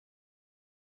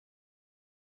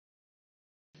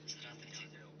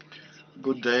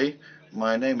Good day.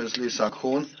 My name is Lee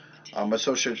Sanghoon. I'm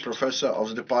Associate Professor of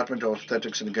the Department of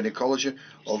Obstetrics and Gynecology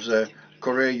of the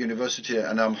Korea University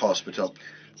Anam Hospital.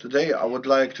 Today, I would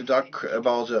like to talk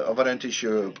about the ovarian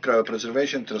tissue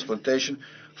cryopreservation transplantation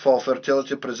for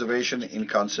fertility preservation in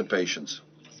cancer patients.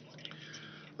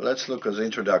 Let's look at the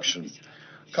introduction.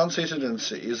 Cancer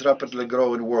incidence is rapidly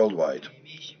growing worldwide.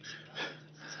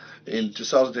 In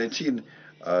 2018,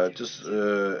 just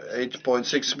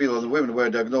 8.6 million women were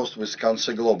diagnosed with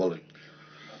cancer globally.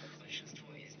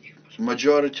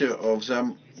 Majority of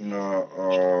them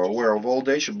were of old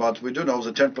age, but we do know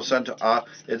that 10% are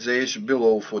at the age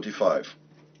below 45.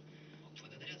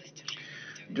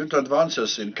 Due to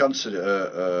advances in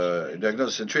cancer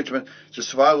diagnosis and treatment, the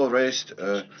survival rate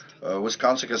with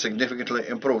cancer has significantly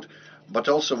improved. But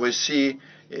also we see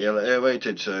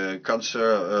elevated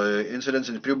cancer incidence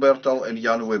in pubertal and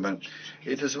young women.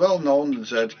 It is well known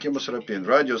that chemotherapy and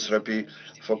radiotherapy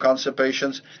for cancer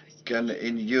patients can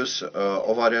induce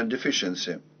ovarian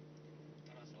deficiency.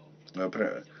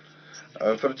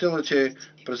 Fertility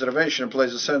preservation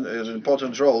plays an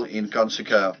important role in cancer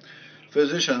care.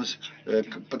 Physicians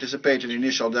participate in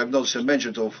initial diagnosis and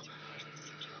management of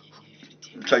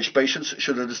such patients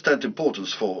should understand the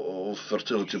importance of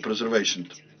fertility preservation.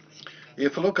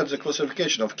 If we look at the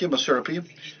classification of chemotherapy,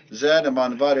 then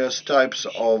among various types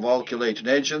of alkylating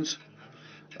agents,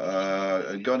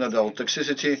 gonadal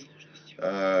toxicity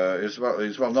is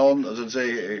well known that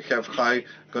they have high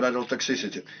gonadal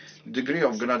toxicity. Degree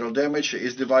of gonadal damage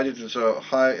is divided into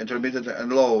high, intermediate,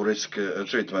 and low risk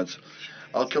treatments.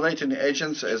 Alkylating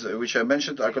agents, which I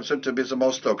mentioned, are considered to be the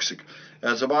most toxic.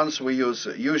 And the ones we use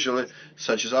usually,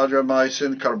 such as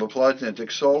adriamycin, carboplatin, and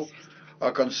Taxol,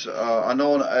 are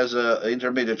known as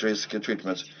intermediate risk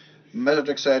treatments.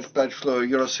 Methotrexate,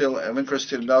 paclitaxel, and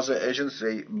vincristine, and other agents,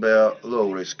 they bear low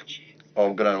risk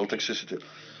of gonadal toxicity.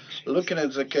 Looking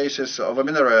at the cases of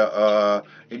amenorrhea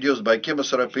induced by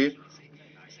chemotherapy,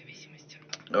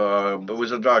 with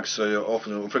the drugs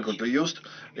often frequently used.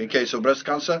 In case of breast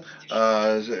cancer,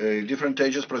 different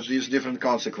ages produce different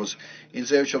consequences. In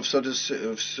the age of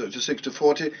 36 to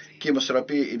 40,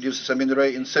 chemotherapy induces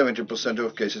amenorrhea in 70%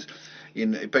 of cases.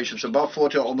 In patients above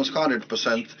 40, almost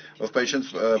 100% of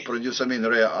patients produce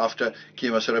amenorrhea after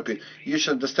chemotherapy. You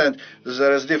should understand that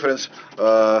there is difference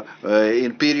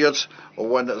in periods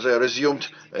when they are resumed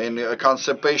in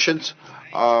cancer patients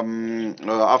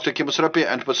after chemotherapy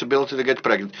and possibility to get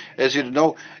pregnant. As you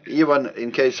know, even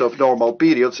in case of normal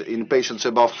periods in patients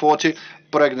above 40,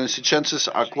 pregnancy chances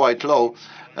are quite low.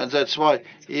 And that's why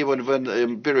even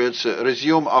when periods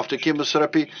resume after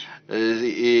chemotherapy,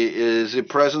 the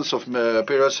presence of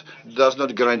periods does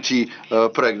not guarantee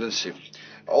pregnancy.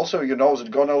 Also, you know that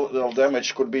gonadal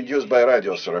damage could be induced by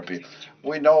radiotherapy.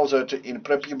 We know that in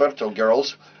prepubertal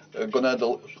girls,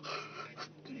 gonadal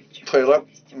failure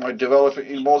might develop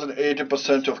in more than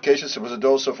 80% of cases with a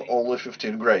dose of only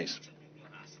 15 grays.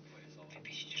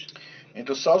 In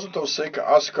 2006,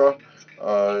 ASCO,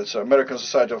 it's American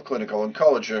Society of Clinical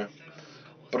Oncology,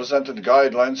 presented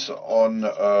guidelines on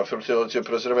fertility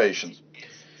preservation.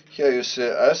 Here you see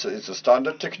S, it's a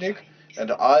standard technique,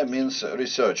 and I means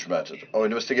research method or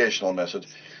investigational method.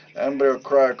 Embryo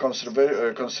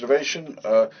cryoconservation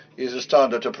is a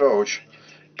standard approach.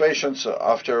 Patients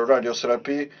after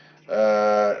radiotherapy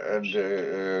and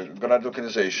gonadal.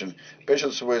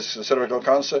 Patients with cervical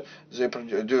cancer, they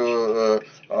do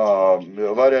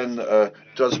ovarian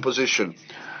transposition.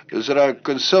 There are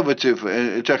conservative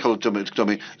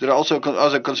tracheotomy. There are also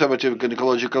other conservative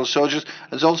gynecological surgeries,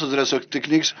 and also there are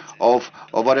techniques of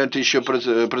ovarian tissue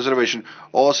preservation,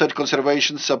 or set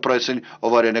conservation suppressing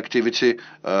ovarian activity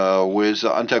with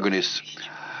antagonists.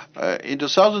 In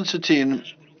 2013,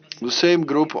 the same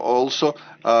group also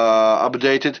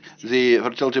updated the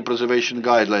fertility preservation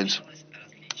guidelines,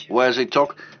 where they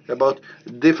talk about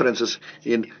differences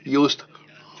in used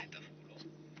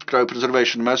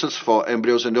cryopreservation methods for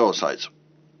embryos and oocytes.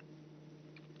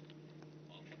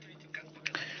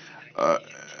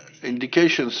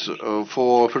 Indications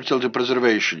for fertility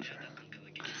preservation.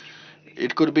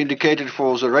 It could be indicated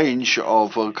for the range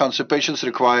of cancer patients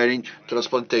requiring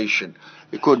transplantation.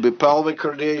 It could be pelvic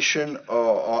radiation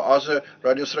or other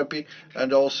radiotherapy,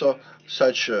 and also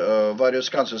such various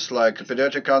cancers like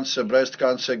pediatric cancer, breast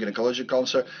cancer, gynecologic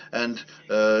cancer, and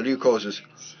leukosis.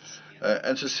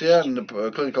 NCCN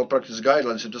Clinical Practice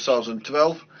Guidelines in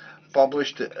 2012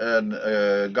 published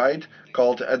a guide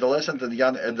called Adolescent and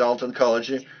Young Adult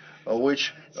Oncology,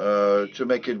 which, to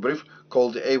make it brief,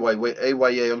 called AYA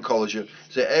Oncology.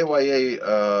 The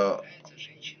AYA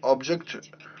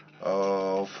object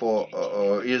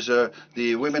the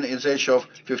women in the age of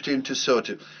 15 to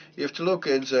 30. If you look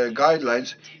at the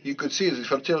guidelines, you could see that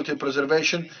fertility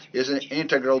preservation is an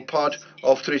integral part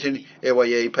of treating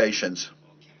AYA patients.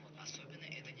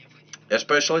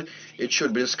 Especially, it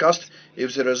should be discussed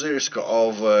if there is a risk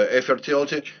of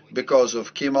infertility because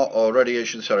of chemo or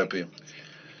radiation therapy.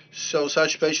 So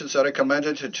such patients are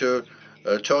recommended to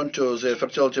turn to the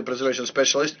fertility preservation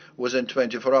specialist within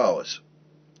 24 hours.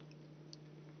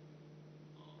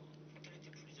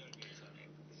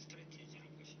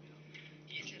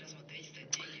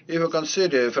 If you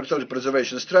consider fertility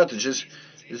preservation strategies,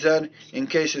 then in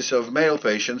cases of male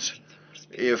patients,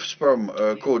 if sperm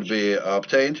could be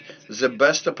obtained, the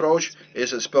best approach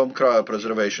is sperm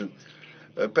cryopreservation.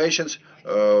 Patients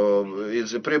in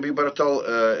the prepubertal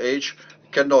age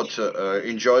cannot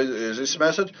enjoy this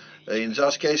method. In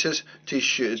those cases,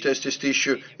 testis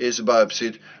tissue is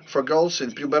biopsied. For girls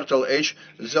in pubertal age,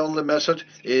 the only method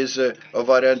is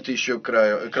ovarian tissue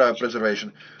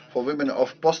cryopreservation. For women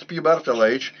of post-pubertal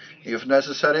age, if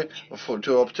necessary,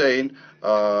 to obtain,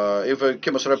 if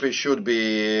chemotherapy should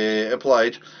be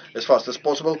applied as fast as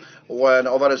possible, when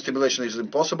ovarian stimulation is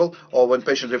impossible, or when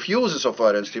patient refuses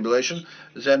ovarian stimulation,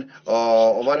 then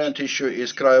ovarian tissue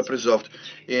is cryopreserved.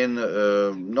 In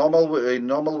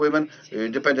normal women,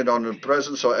 depending on the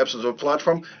presence or absence of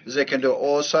platform, they can do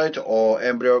oocyte or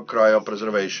embryo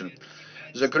cryopreservation.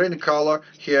 The green color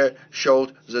here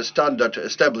showed the standard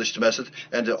established method,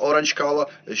 and the orange color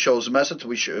shows methods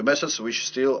which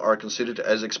still are considered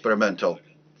as experimental.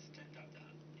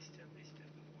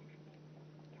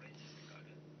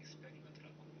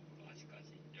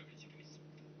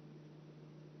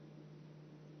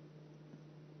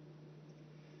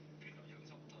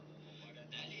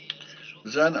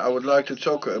 Then I would like to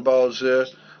talk about the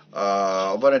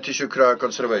ovarian tissue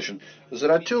cryoconservation. There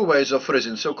are two ways of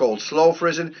freezing, so-called slow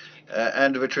freezing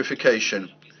and vitrification.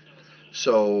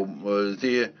 So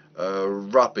the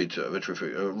rapid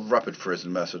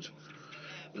freezing method.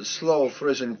 The slow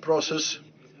freezing process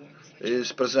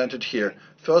is presented here.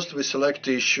 First, we select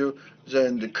tissue,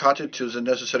 then cut it to the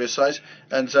necessary size,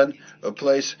 and then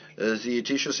place the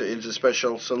tissues in the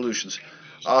special solutions.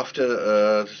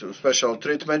 After special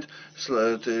treatment,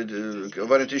 the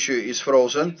ovarian tissue is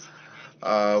frozen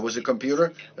with the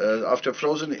computer. After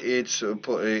frozen, we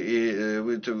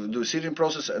do seeding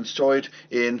process and store it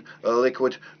in a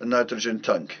liquid nitrogen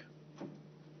tank.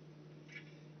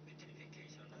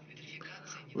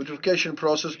 Vitrification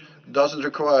process doesn't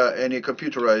require any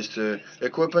computerized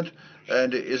equipment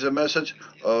and is a method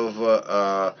of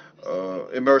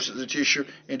immersing the tissue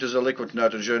into the liquid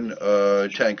nitrogen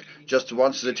tank. Just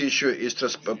once the tissue is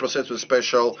processed with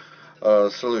special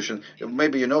solution.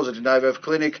 Maybe you know that in IVF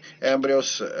clinic,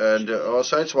 embryos and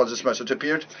oocytes, once this method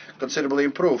appeared, considerably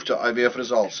improved IVF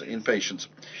results in patients.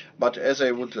 But as I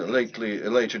would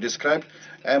later describe,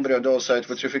 embryo and oocyte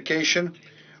vitrification,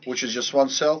 which is just one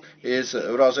cell, is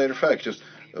rather effective.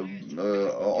 On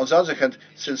the other hand,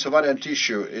 since ovarian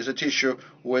tissue is a tissue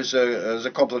with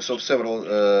the complex of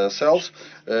several cells,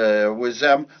 with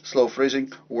them slow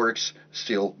freezing works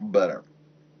still better.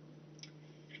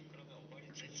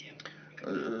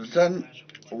 Then,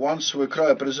 once we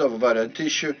cryopreserve ovarian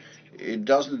tissue, it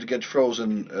doesn't get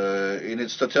frozen in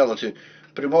its totality.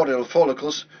 Primordial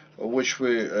follicles, which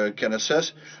we can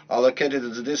assess, are located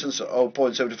at the distance of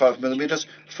 0.75 millimeters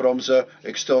from the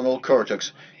external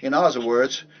cortex. In other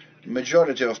words,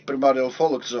 majority of primordial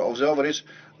follicles of the ovaries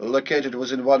located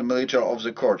within 1 millimeter of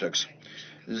the cortex.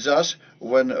 Thus,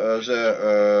 when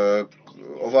the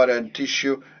ovarian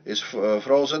tissue is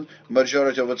frozen,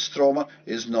 majority of its stroma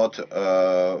is not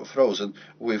frozen.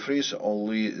 We freeze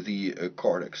only the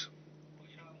cortex.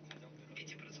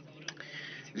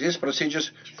 These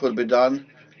procedures could be done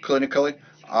clinically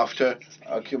after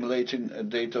accumulating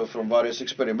data from various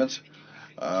experiments,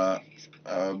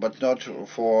 but not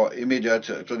for immediate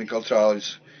clinical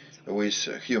trials with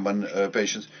human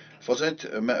patients. For that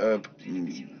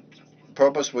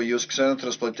purpose, we use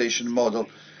xenotransplantation model.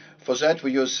 For that,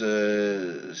 we use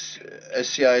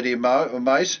SCID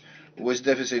mice with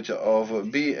deficit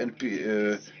of B and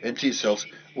T cells.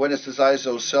 We anesthetize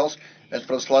those cells and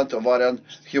transplant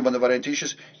human ovarian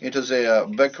tissues into their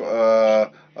back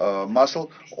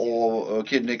muscle or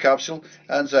kidney capsule,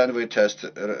 and then we test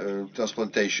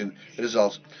transplantation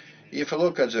results. If you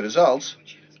look at the results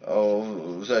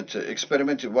of that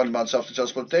experiment 1 month after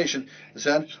transplantation,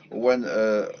 then when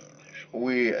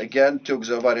we again took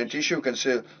the ovarian tissue, you can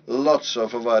see lots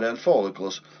of ovarian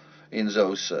follicles in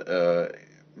those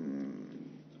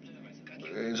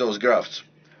grafts.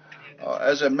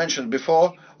 As I mentioned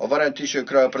before, ovarian tissue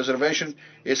cryopreservation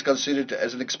is considered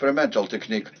as an experimental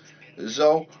technique.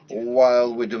 So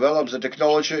while we develop the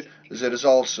technology, the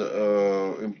results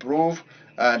improve,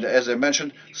 and as I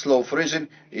mentioned, slow freezing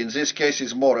in this case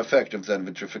is more effective than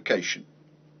vitrification.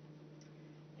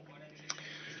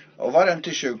 Ovarian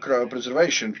tissue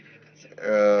cryopreservation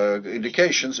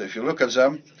indications, if you look at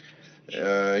them,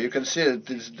 you can see it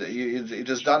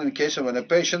is done in case of when a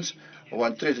patient,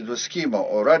 when treated with chemo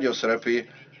or radiotherapy,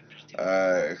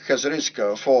 has risk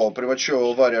for premature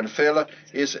ovarian failure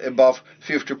is above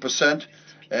 50%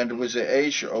 and with the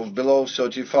age of below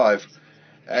 35.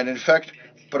 And in fact,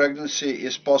 pregnancy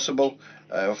is possible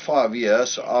 5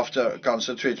 years after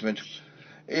cancer treatment.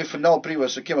 If no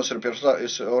previous chemotherapy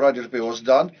or radiotherapy was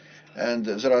done, and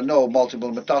there are no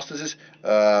multiple metastases,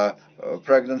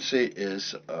 pregnancy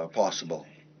is possible.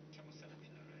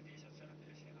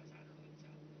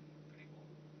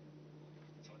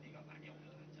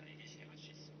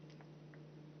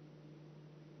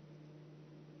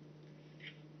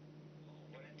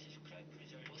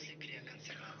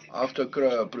 After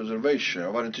cryopreservation,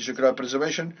 ovarian tissue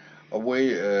cryopreservation, we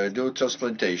do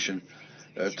transplantation.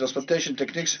 Transplantation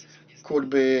techniques could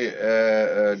be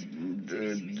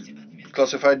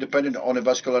classified depending on a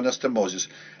vascular anastomosis.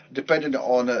 Depending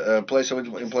on place of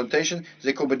implantation,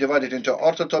 they could be divided into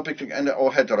orthotopic and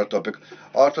or heterotopic.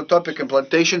 Orthotopic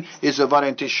implantation is a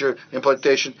ovarian tissue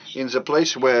implantation in the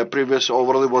place where previous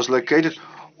ovary was located,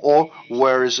 or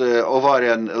where is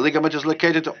ovarian ligament is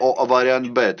located, or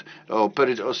ovarian bed, or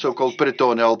so-called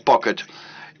peritoneal pocket.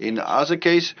 In other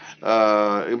case,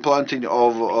 implanting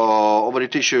of ovary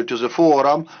tissue to the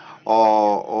forearm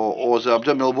or the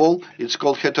abdominal wall, it's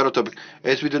called heterotopic.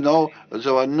 As we do know,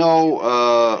 there are no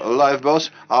live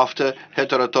births after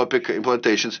heterotopic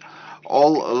implantations.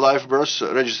 All live births,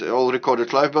 all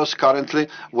recorded live births currently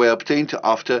were obtained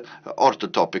after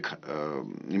orthotopic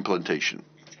implantation.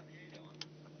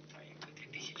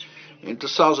 In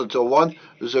 2001,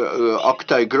 the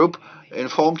OCTAI group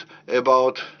informed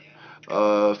about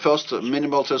first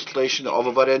minimal transplantation of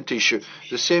ovarian tissue.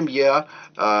 The same year,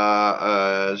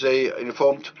 they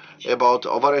informed about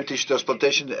ovarian tissue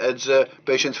transplantation at the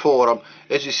patient's forearm.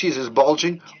 As you see, this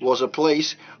bulging was a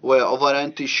place where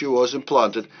ovarian tissue was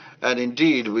implanted. And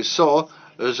indeed, we saw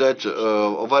that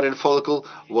ovarian follicle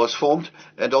was formed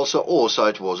and also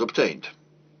oocyte was obtained.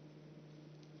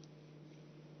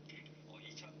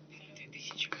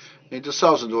 In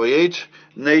 2008,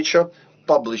 Nature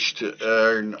published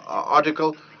an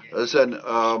article then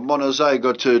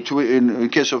monozygote in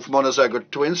case of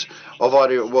monozygote twins,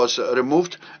 ovary was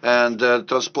removed and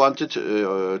transplanted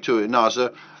to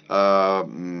another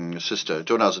sister,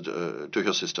 to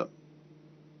her sister.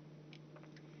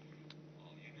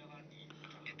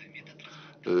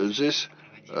 This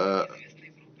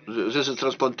is a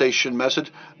transplantation method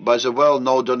by the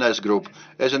well-known Donetsk group.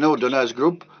 As you know, Donetsk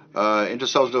group in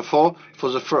 2004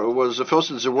 was the first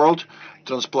in the world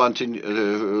transplanting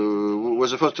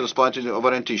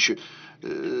ovarian tissue.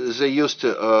 They used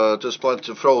to transplant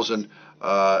frozen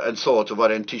and thawed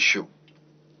ovarian tissue.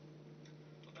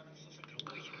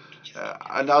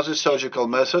 Another surgical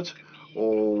method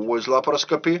was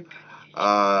laparoscopy.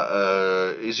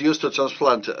 Is used to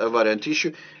transplant ovarian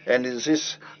tissue, and in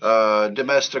this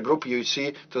Demestre group you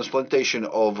see transplantation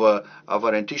of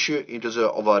ovarian tissue into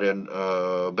the ovarian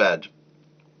bed.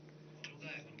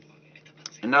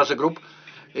 Another group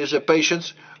is a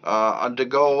patients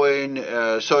undergoing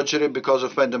surgery because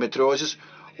of endometriosis.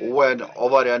 When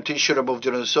ovarian tissue removed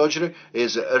during the surgery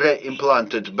is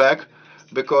re-implanted back,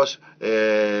 because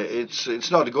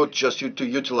it's not good just to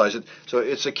utilize it. So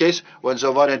it's a case when the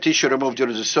ovarian tissue removed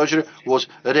during the surgery was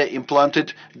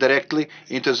re-implanted directly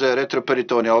into the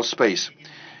retroperitoneal space.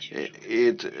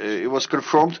 It was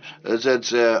confirmed that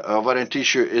the ovarian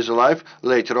tissue is alive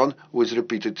later on with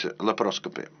repeated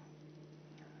laparoscopy.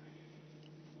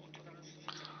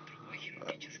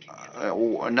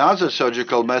 Another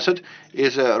surgical method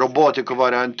is a robotic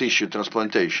ovarian tissue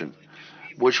transplantation,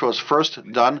 which was first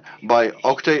done by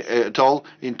OCTAI et al.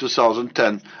 In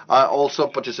 2010. I also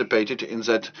participated in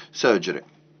that surgery.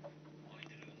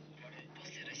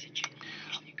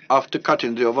 After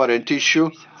cutting the ovarian tissue,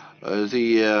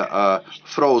 the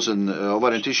frozen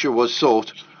ovarian tissue was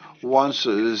thawed. Once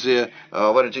the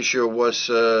ovarian tissue was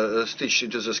stitched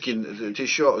into the skin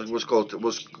tissue, it was called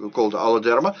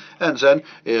alloderma, and then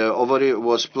ovary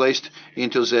was placed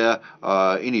into their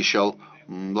initial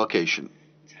location.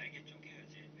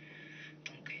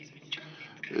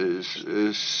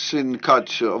 Thin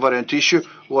cut ovarian tissue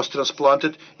was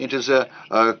transplanted into the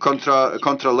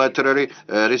contralaterally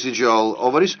residual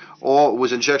ovaries or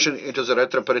with injection into the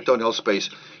retroperitoneal space.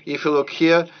 If you look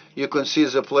here, you can see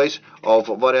the place of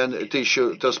ovarian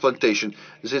tissue transplantation.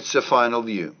 That's the final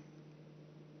view.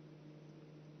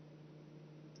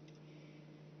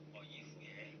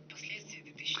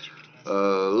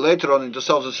 Later on in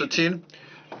 2013,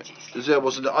 there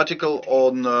was an article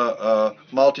on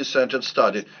multi-centered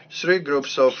study. 3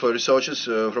 groups of researchers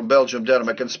from Belgium,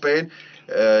 Denmark, and Spain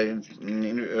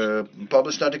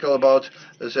published an article about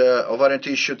the ovarian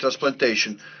tissue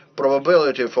transplantation.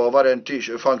 Probability for ovarian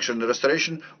tissue function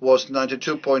restoration was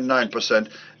 92.9%,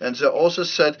 and they also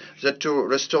said that to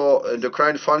restore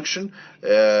endocrine function,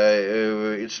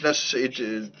 it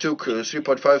took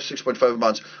 6.5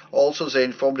 months. Also, they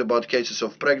informed about cases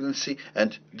of pregnancy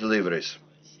and deliveries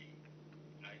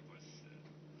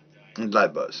and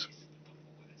live births.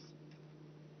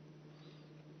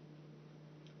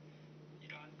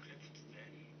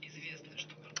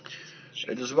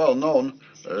 It is well known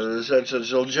that the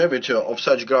longevity of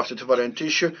such grafted ovarian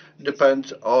tissue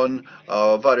depends on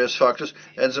various factors,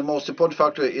 and the most important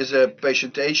factor is the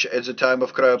patient age at the time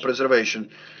of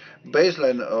cryopreservation.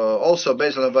 Baseline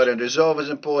ovarian reserve is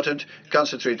important,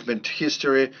 cancer treatment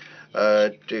history,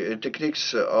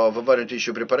 techniques of ovarian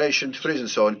tissue preparation, freezing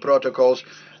sewing protocols,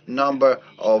 number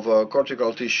of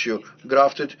cortical tissue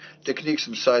grafted, techniques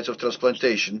and sites of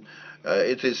transplantation.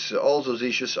 All those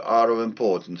issues are of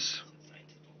importance.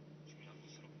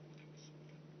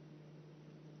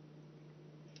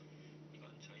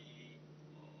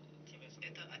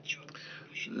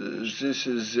 This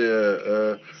is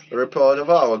a report of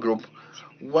our group.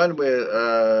 When we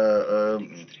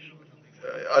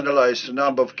analyzed the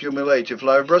number of cumulative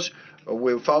live births,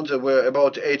 we found there were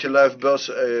about 80 live births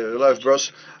along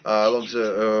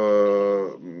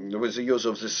with the use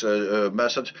of this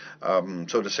method,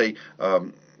 so to say,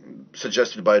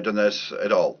 suggested by Donès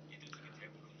et al.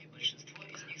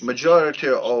 Majority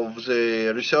of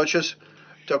the researchers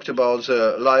talked about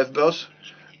the live births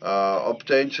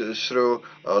obtained through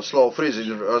slow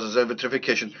freezing rather than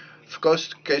vitrification. Of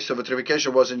course, case of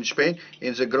vitrification was in Spain.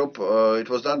 In the group, it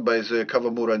was done by the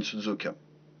Kawamura and Suzuki.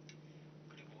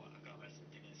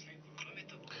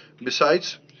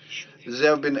 Besides, they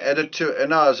have been added to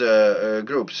another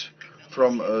groups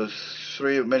from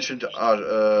three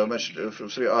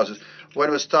others.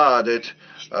 When we started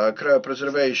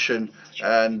cryopreservation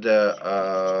and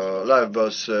live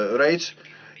birth rates,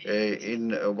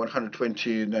 in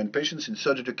 129 patients, in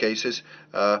 32 cases,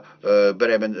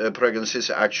 pregnancies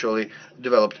actually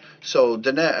developed. So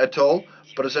Donès et al.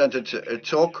 Presented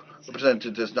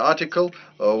an article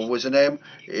with the name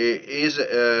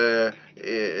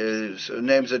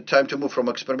named the time to move from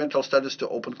experimental studies to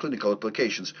open clinical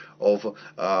applications of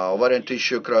ovarian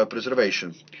tissue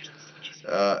cryopreservation.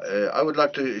 I would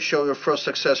like to show you first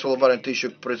successful ovarian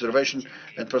tissue preservation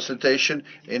and transplantation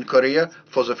in Korea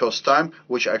for the first time,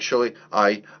 which actually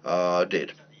I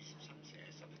did.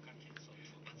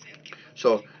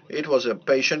 So it was a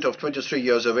patient of 23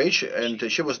 years of age, and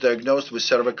she was diagnosed with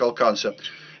cervical cancer.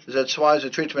 That's why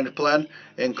the treatment plan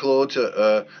includes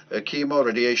chemo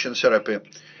radiation therapy.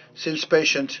 Since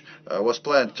patient was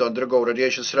planned to undergo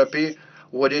radiation therapy,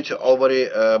 we did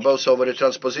both ovary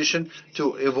transposition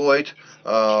to avoid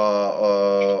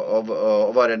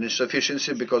ovarian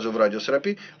insufficiency because of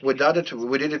radiotherapy. We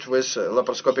did it with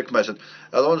laparoscopic method.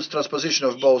 Along with transposition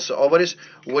of both ovaries,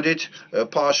 we did a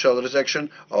partial resection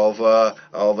of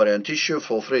ovarian tissue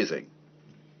for freezing.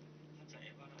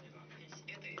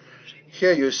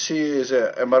 Here you see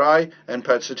the MRI and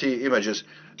PET-CT images.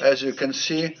 As you can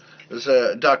see,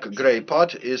 the dark gray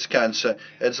part is cancer.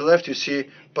 At the left, you see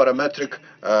parametric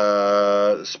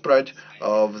spread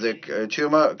of the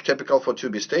tumor, typical for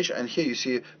 2B stage, and here you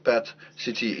see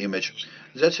PET-CT image.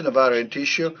 That's an ovarian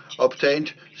tissue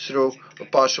obtained through a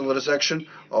partial resection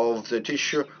of the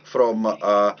tissue from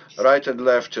right and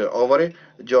left ovary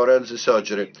during the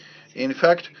surgery. In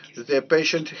fact, the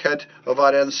patient had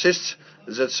ovarian cysts.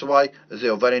 That's why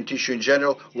the ovarian tissue in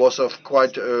general was of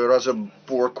quite rather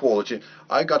poor quality.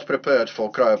 I got prepared for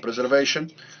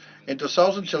cryopreservation. In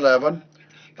 2011,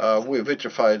 we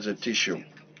vitrified the tissue.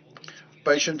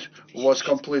 Patient was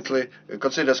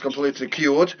considered as completely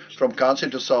cured from cancer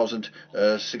in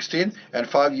 2016, and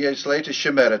 5 years later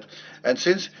she married. And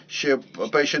since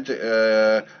patient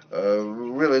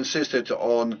really insisted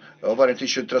on ovarian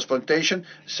tissue transplantation,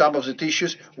 some of the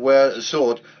tissues were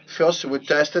thawed. First, we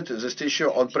tested this tissue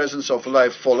on presence of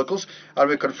live follicles, and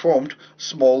we confirmed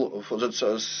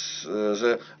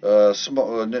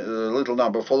little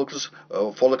number of follicles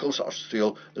are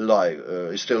still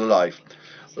alive.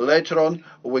 Later on,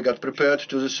 we got prepared to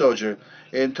do the surgery.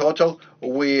 In total,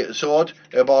 we thawed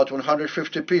about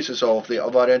 150 pieces of the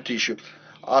ovarian tissue.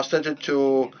 I started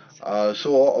to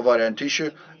thaw ovarian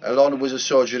tissue along with the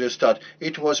surgery start.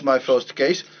 It was my first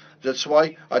case. That's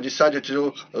why I decided to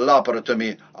do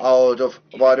laparotomy out of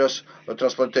various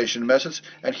transplantation methods.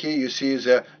 And here you see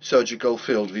the surgical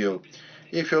field view.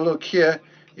 If you look here,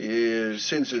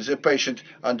 since the patient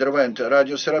underwent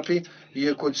radiotherapy,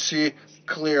 you could see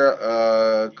clear,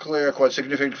 quite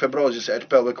significant fibrosis at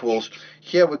pelvic walls.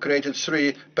 Here we created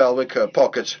 3 pelvic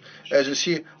pockets. As you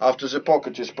see, after the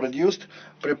pocket is produced,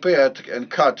 prepared and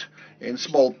cut in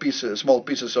small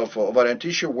pieces of ovarian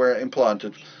tissue were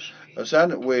implanted.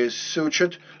 Then we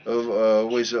sutured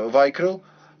with Vicryl,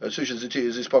 sutured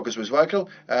these pockets with Vicryl,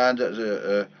 and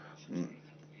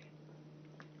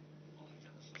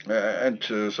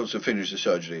so to finish the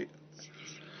surgery.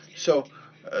 So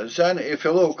then if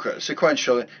you look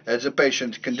sequentially at the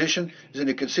patient condition, then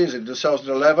you can see that in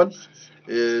 2011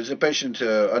 the patient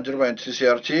underwent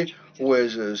CCRT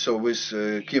with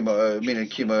chemo, meaning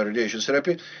chemo radiation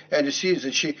therapy, and you see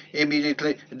that she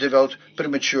immediately developed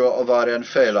premature ovarian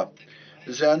failure.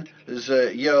 Then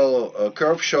the yellow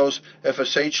curve shows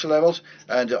FSH levels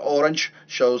and the orange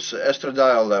shows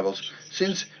estradiol levels.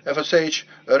 Since FSH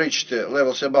reached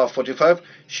levels above 45,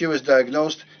 she was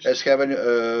diagnosed as having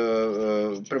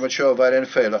premature ovarian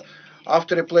failure.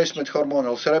 After replacement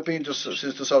hormonal therapy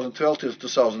since 2012 to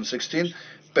 2016,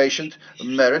 patient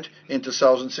married in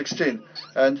 2016,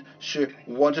 and she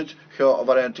wanted her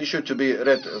ovarian tissue to be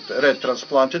red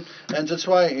transplanted, and that's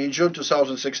why in June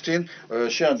 2016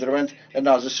 she underwent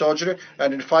another surgery,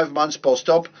 and in 5 months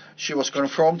post-op she was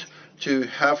confirmed to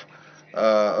have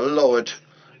lowered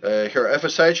her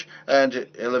FSH and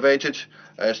elevated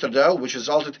estradiol, which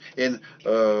resulted in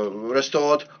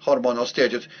restored hormonal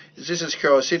status. This is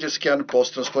her CT scan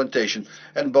post-transplantation,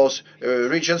 and both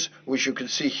regions, which you can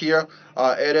see here,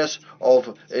 are areas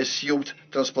of assumed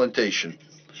transplantation.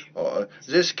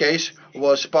 This case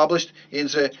was published in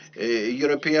the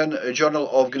European Journal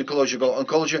of Gynecological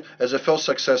Oncology as the first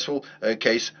successful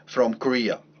case from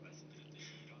Korea.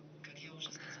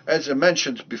 As I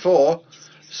mentioned before,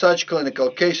 such clinical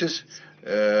cases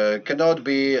cannot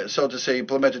be, so to say,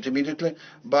 implemented immediately,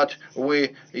 but we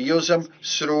use them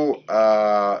through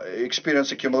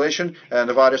experience accumulation and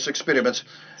various experiments.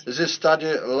 This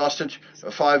study lasted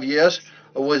 5 years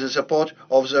with the support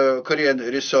of the Korean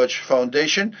Research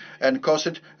Foundation and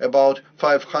costed about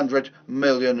 500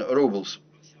 million rubles.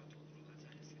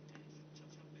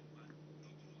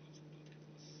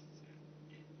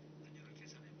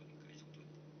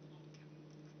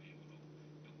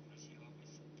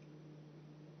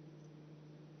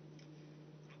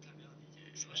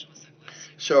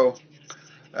 So,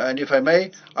 and if I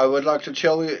may, I would like to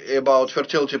tell you about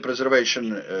fertility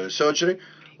preservation surgery,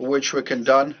 which we can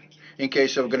done in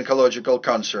case of gynecological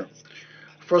cancer.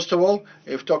 First of all,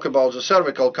 if talk about the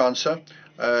cervical cancer,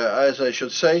 as I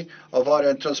should say,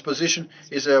 ovarian transposition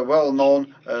is a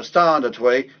well-known standard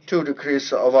way to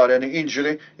decrease ovarian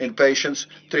injury in patients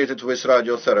treated with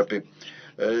radiotherapy.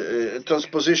 Ovarian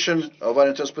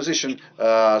transposition,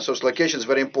 source location is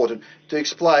very important to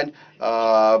explain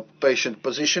patient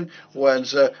position when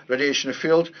the radiation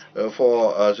field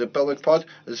for the pelvic part,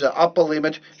 the upper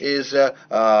limit is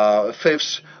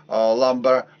 5th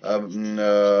lumbar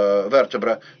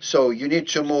vertebra. So you need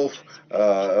to move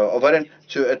ovarian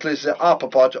to at least the upper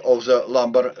part of the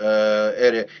lumbar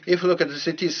area. If you look at the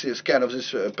CT scan of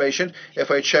this patient,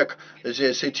 if I check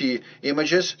the CT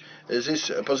images, this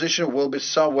position will be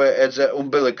somewhere at the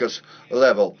umbilicus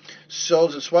level. So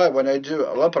that's why when I do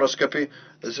a laparoscopy,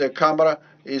 the camera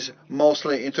is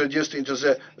mostly introduced into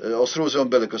the or through the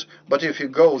umbilicus. But if you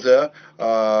go there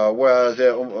where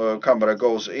the camera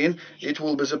goes in, it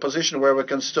will be the position where we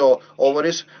can store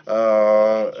ovaries,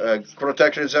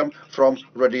 protecting them from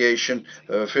radiation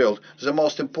field. The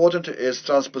most important is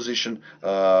transposition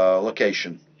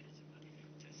location.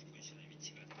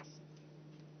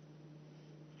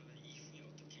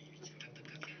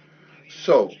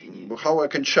 So, how I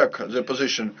can check the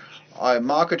position? I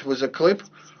mark it with a clip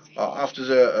after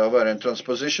the ovarian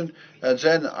transposition, and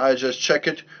then I just check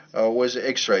it with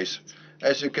X-rays.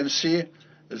 As you can see,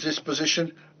 this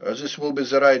position, this will be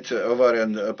the right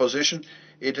ovarian position.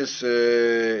 It is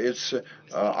its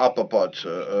upper part,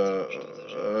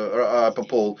 upper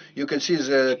pole. You can see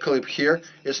the clip here.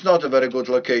 It's not a very good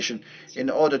location. In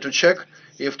order to check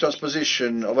if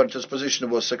ovarian transposition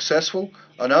was successful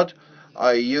or not,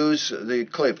 I use the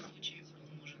clip.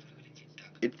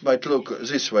 It might look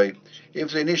this way.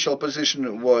 If the initial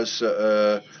position was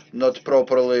not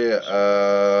properly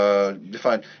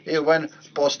defined, when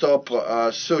post-op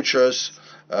sutures,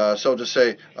 so to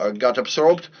say, got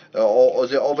absorbed, or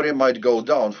the ovary might go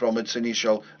down from its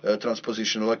initial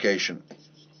transposition location.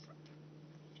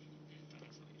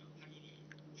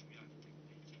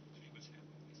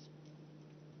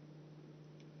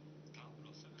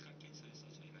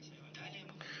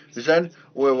 Then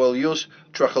we will use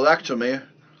trachelectomy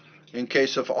in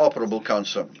case of operable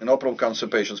cancer, in operable cancer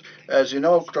patients. As you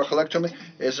know, trachelectomy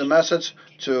is a method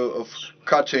of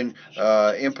cutting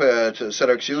impaired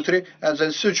cervix uteri and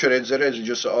then suturing the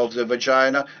residues of the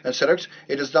vagina and cervix.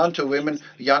 It is done to women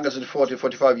younger than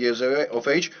 45 years of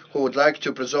age who would like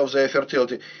to preserve their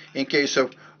fertility in case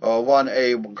of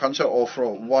 1A cancer or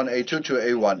from 1A2 to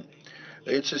A1.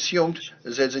 It's assumed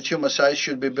that the tumor size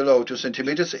should be below 2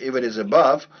 centimeters. If it is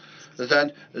above,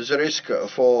 then the risk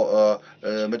for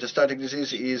metastatic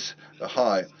disease is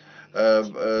high.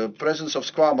 Presence of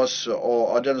squamous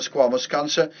or adenosquamous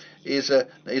cancer is an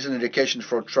indication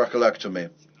for trachelectomy.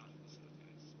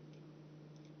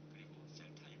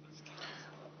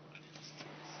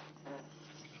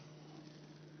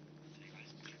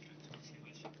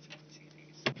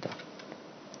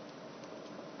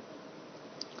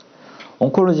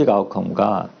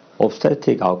 oncologic아웃컴과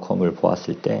obstetric 아웃컴을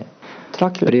보았을 때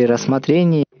При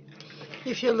рассмотрении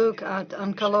If you look at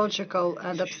oncological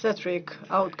and obstetric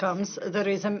outcomes, there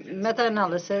is a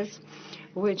meta-analysis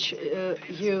which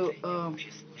you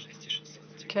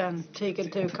can take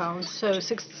into account. So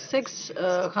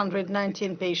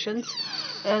 619 patients,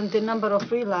 and the number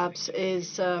of relapse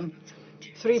is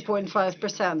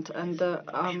 3.5%, and the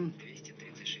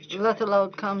lethal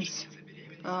outcomes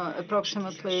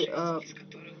approximately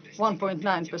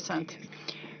 1.9%.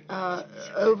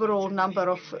 Overall number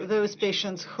of those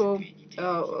patients who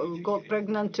got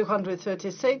pregnant,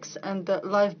 236, and the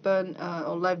live burn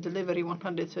or live delivery,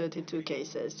 132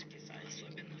 cases.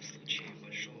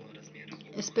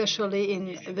 Especially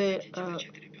in the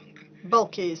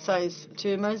bulky size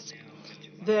tumors,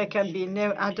 there can be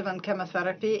no adjuvant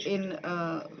chemotherapy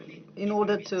in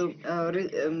order to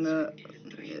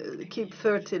keep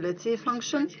fertility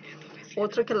function, or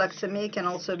trachelectomy can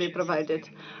also be provided.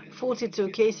 42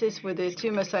 cases with a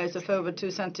tumor size of over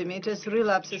 2 centimeters.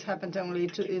 Relapses happened only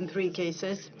in 3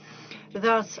 cases.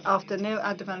 Thus, after no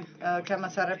adjuvant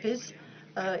chemotherapies,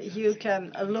 you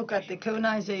can look at the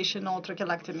conization or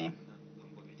trachelectomy.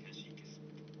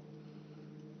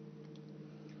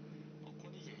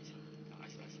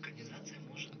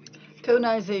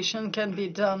 Conization can be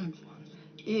done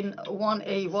in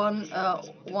 1A1,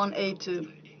 1A2.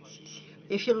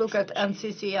 If you look at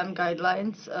NCCN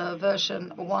guidelines,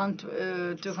 version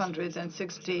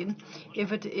 1/216,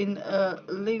 if it in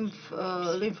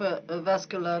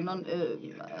lymphovascular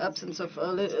absence of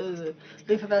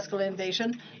lymphovascular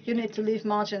invasion, you need to leave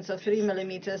margins of 3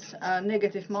 millimeters,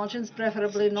 negative margins,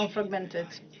 preferably non-fragmented.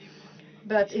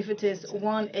 But if it is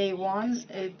 1A1,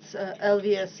 it's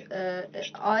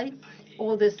LVS-I,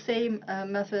 or the same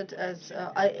method as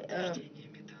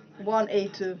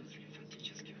 1A2.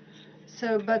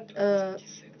 So, but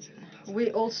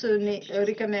we also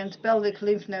recommend pelvic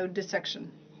lymph node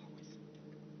dissection.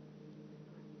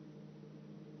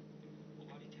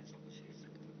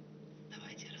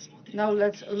 Now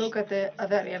let's look at the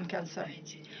ovarian cancer.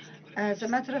 As a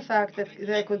matter of fact, that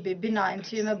there could be benign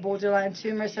tumor, borderline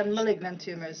tumors, and malignant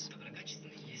tumors.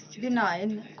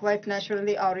 Benign, quite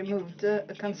naturally, are removed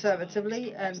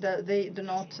conservatively, and they do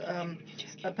not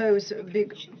pose a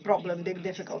big problem, big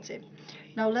difficulty.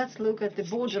 Now let's look at the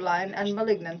borderline and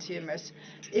malignant tumors.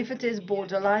 If it is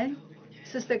borderline,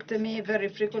 cystectomy very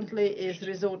frequently is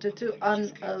resorted to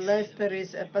unless there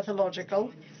is a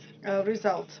pathological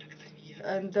result.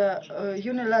 And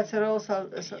unilateral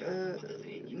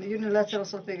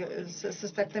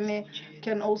cystectomy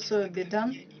can also be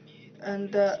done,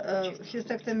 and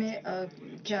hysterectomy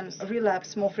can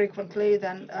relapse more frequently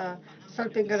than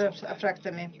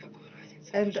salpingorophthalmectomy.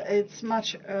 And it's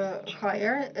much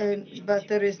higher, but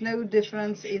there is no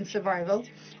difference in survival.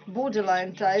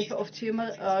 Borderline type of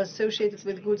tumor are associated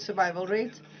with good survival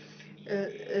rate.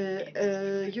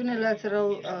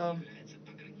 Unilateral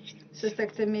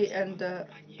cystectomy, and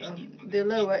the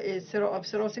lower is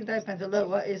cirrhotic type, and the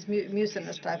lower is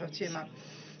mucinous type of tumor.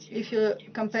 If you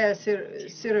compare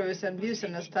serous and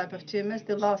mucinous type of tumors,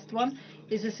 the last one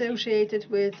is associated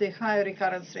with the higher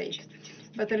recurrence rate.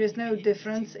 But there is no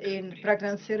difference in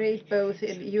pregnancy rate, both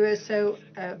in USO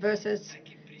versus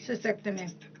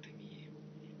cystectomy.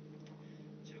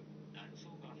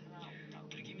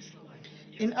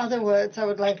 In other words, I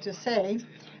would like to say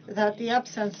that the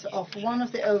absence of one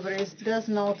of the ovaries does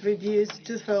not reduce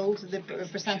twofold the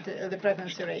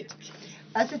pregnancy rate.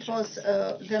 As it was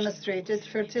demonstrated,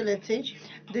 fertility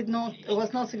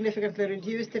was not significantly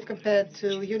reduced if compared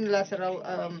to unilateral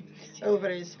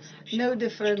ovaries. No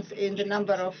difference in the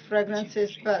number of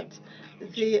pregnancies, but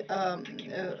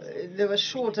there was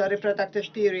shorter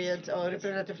reproductive period or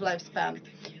reproductive lifespan.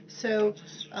 So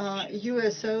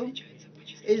USO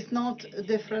is not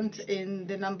different in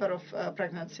the number of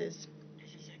pregnancies.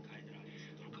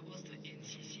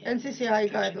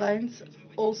 NCCI guidelines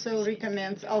also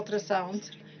recommends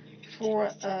ultrasound for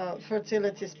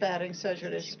fertility sparing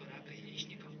surgeries.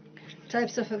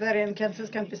 Types of ovarian cancers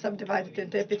can be subdivided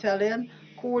into epithelial,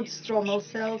 cord stromal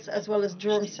cells, as well as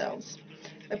germ cells.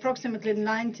 Approximately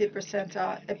 90%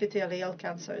 are epithelial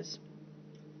cancers.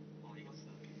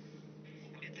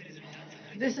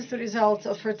 This is the result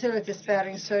of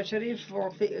fertility-sparing surgery for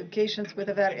patients with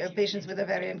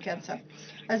ovarian cancer.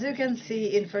 As you can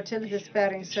see in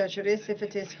fertility-sparing surgeries, if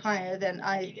it is higher than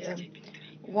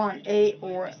I1A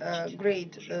or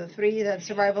grade 3, then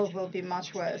survival will be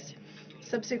much worse.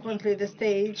 Subsequently, the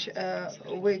stage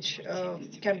which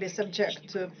can be subject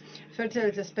to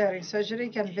fertility-sparing surgery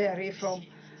can vary from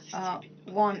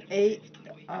 1A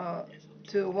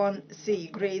to 1C,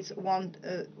 grades 1,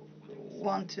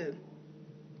 2.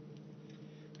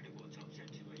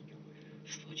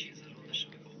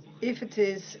 If it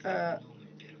is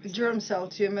germ cell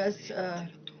tumors,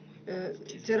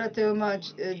 teratoma,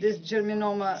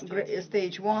 dysgerminoma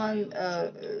stage 1,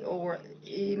 or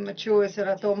immature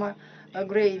ceratoma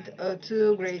grade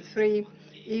 2, grade 3,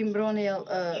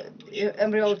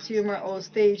 embryonal tumor or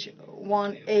stage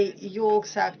 1A yolk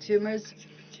sac tumors,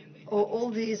 all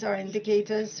these are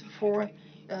indicators for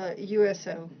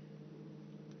USO.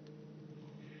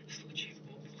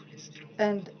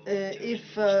 And if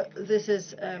this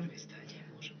is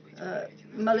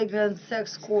malignant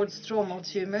sex cord stromal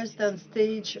tumors, then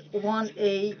stage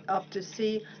 1A up to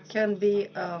C can be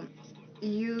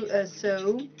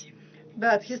USO,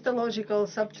 but histological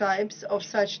subtypes of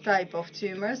such type of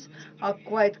tumors are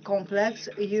quite complex.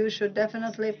 You should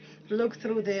definitely look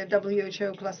through the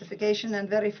WHO classification and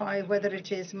verify whether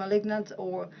it is malignant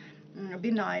or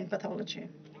benign pathology.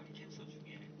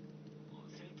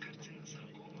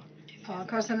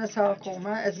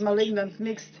 Carcinosarcoma as malignant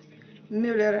mixed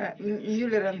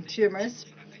Mullerian tumors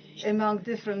among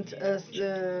different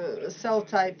cell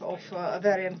type of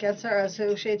ovarian cancer are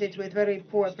associated with very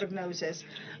poor prognosis.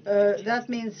 That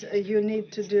means you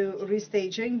need to do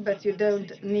restaging, but you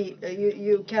don't need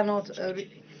you cannot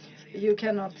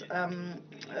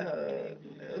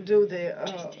do the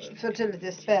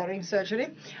fertility sparing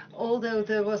surgery. Although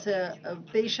there was a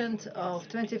patient of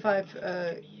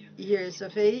 25 years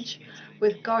of age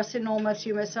with carcinoma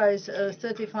tumor size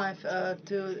 35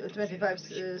 to 25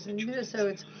 centimeters, so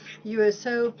it's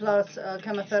USO plus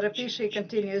chemotherapy. She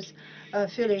continues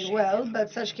feeling well,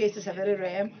 but such cases are very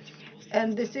rare.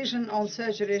 And decision on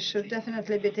surgery should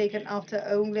definitely be taken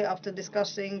only after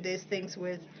discussing these things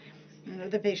with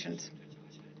the patient.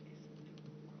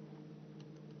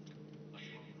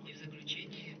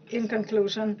 In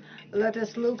conclusion, let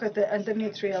us look at the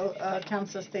endometrial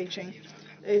cancer staging.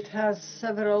 It has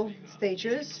several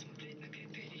stages.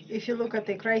 If you look at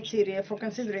the criteria for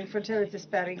considering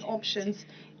fertility-sparing options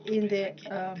in the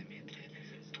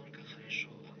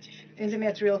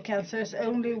endometrial cancers,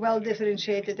 only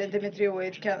well-differentiated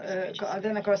endometrioid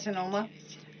adenocarcinoma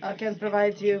can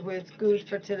provide you with good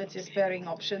fertility-sparing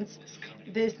options.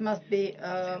 This must be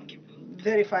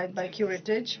verified by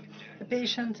curettage. The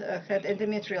patient had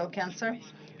endometrial cancer,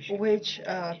 which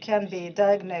can be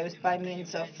diagnosed by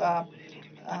means of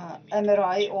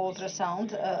MRI or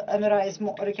ultrasound. MRI is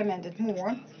recommended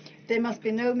more. There must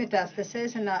be no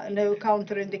metastasis and no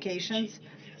counterindications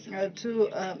to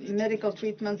medical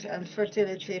treatment and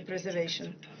fertility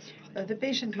preservation. The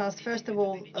patient must first of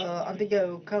all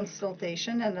undergo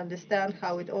consultation and understand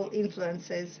how it all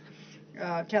influences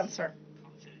cancer.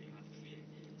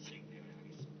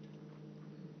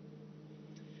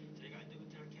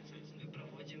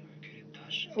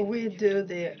 We do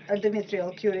the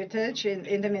endometrial curettage in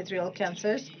endometrial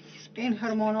cancers. In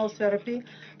hormonal therapy,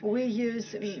 we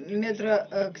use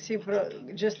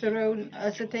medroxyprogesterone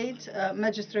acetate,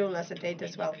 magistrol acetate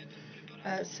as well.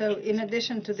 So in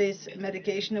addition to this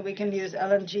medication, we can use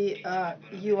LNG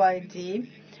UID.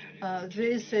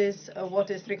 This is what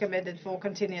is recommended for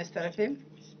continuous therapy.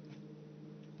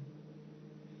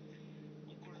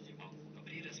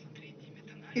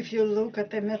 If you look at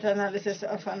the meta-analysis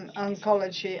of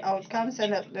oncology outcomes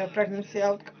and at the pregnancy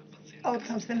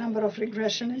outcomes, the number of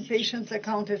regression in patients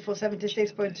accounted for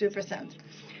 76.2%.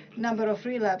 Number of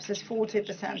relapses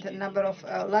 40%, and number of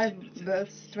live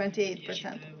births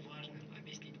 28%.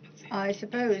 I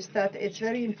suppose that it's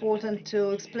very important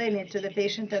to explain it to the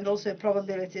patient and also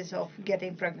probabilities of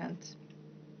getting pregnant.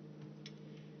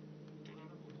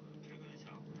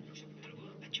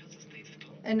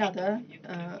 Another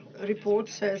report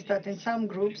says that in some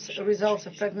groups, results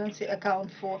of pregnancy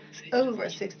account for over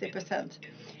 60%.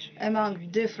 Among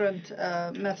different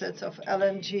methods of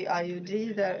LNG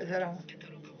IUD, there are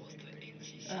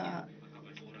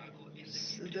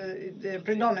the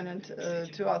predominant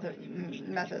two other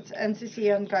methods.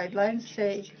 NCCN guidelines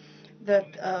say that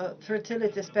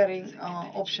fertility-sparing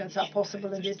options are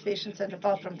possible in these patients, and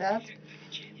apart from that,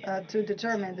 to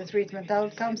determine the treatment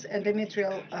outcomes,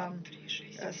 endometrial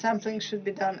sampling should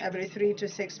be done every 3 to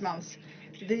 6 months.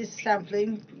 This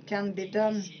sampling can be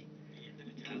done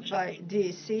by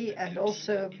DEC and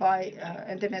also by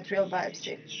endometrial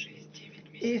biopsy.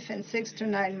 If in 6 to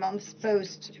 9 months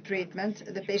post-treatment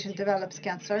the patient develops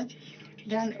cancer,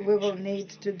 then we will need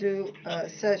to do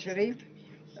surgery,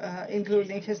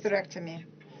 including hysterectomy.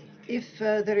 If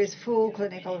there is full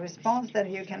clinical response, then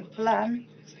you can plan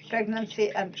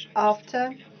pregnancy, and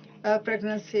after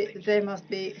pregnancy there must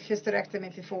be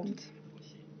hysterectomy performed.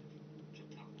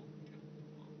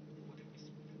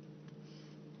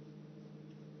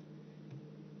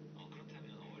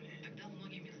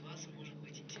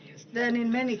 Then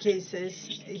in many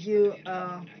cases you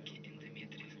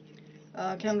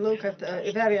can look at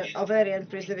ovarian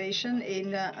preservation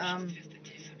in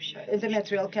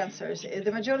endometrial cancers.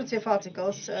 The majority of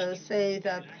articles say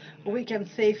that we can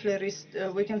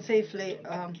safely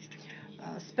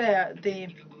spare the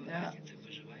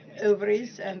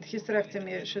ovaries, and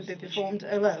hysterectomy should be performed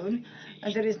alone,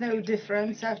 and there is no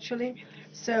difference actually.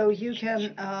 So you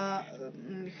can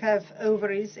have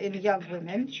ovaries in young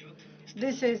women.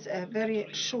 This is a very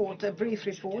short, brief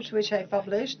report which I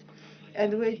published,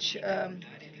 and which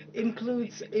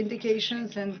includes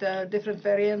indications and different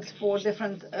variants for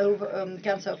different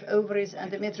cancer of ovaries,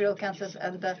 endometrial cancers,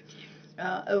 and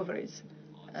ovaries,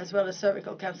 as well as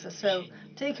cervical cancer. So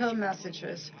take-home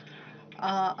messages.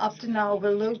 Up to now, we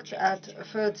looked at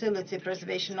fertility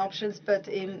preservation options, but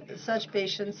in such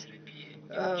patients,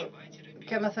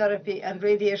 chemotherapy and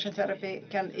radiation therapy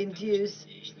can induce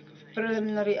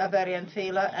preliminary ovarian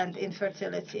failure and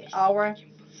infertility. Our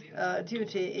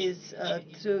duty is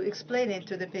to explain it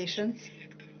to the patients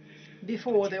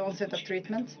before the onset of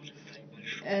treatment,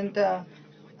 and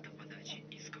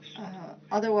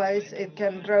otherwise it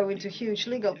can grow into huge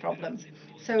legal problems.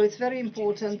 So it's very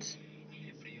important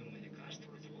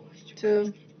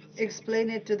to explain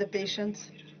it to the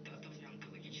patients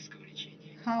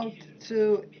how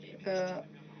to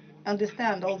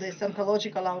understand all these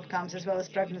oncological outcomes as well as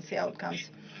pregnancy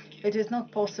outcomes. It is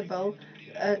not possible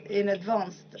in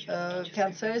advanced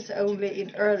cancers, only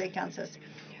in early cancers.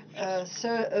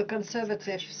 So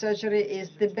conservative surgery is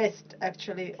the best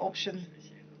actually option.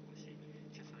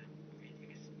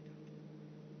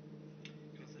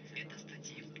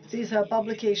 These are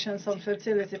publications on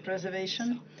fertility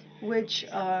preservation which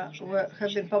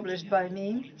have been published by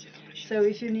me. So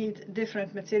if you need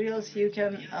different materials, you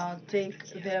can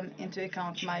take them into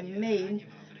account. My main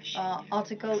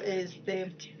article is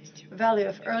the value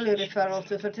of early referral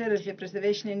to fertility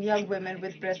preservation in young women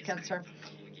with breast cancer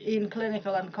in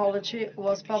clinical oncology,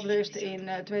 was published in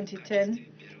 2010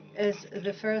 as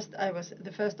I was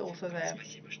the first author there.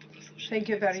 Thank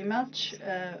you very much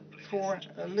for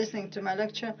listening to my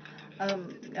lecture.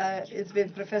 It's been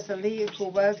Professor Lee, who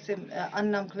works in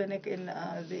Anam clinic in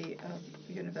the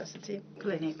university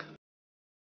clinic.